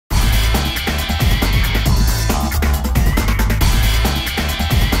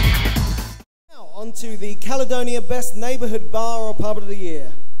to the Caledonia Best Neighbourhood Bar or Pub of the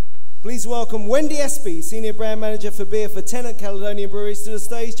Year. Please welcome Wendy Espy, Senior Brand Manager for Beer for Tennant Caledonia Breweries, to the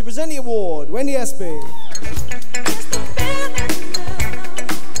stage to present the award. Wendy Espy.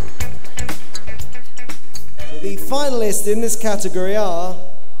 The finalists in this category are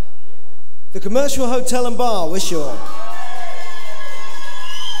the Commercial Hotel and Bar, Wishaw,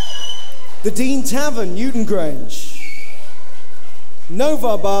 the Dean Tavern, Newton Grange,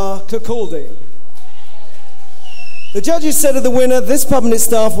 Nova Bar, Kirkcaldy. The judges said of the winner, this pub and its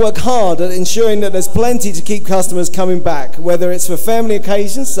staff work hard at ensuring that there's plenty to keep customers coming back, whether it's for family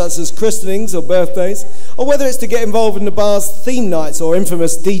occasions such as christenings or birthdays, or whether it's to get involved in the bar's theme nights or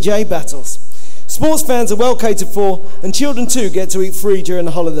infamous DJ battles. Sports fans are well catered for, and children too get to eat free during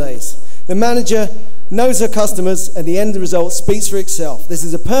the holidays. The manager knows her customers, and the end result speaks for itself. This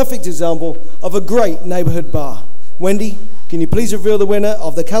is a perfect example of a great neighbourhood bar. Wendy, can you please reveal the winner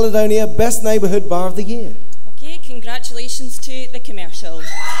of the Caledonia Best Neighbourhood Bar of the Year? Okay, congratulations to the Commercial.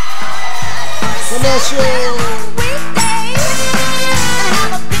 Commercial!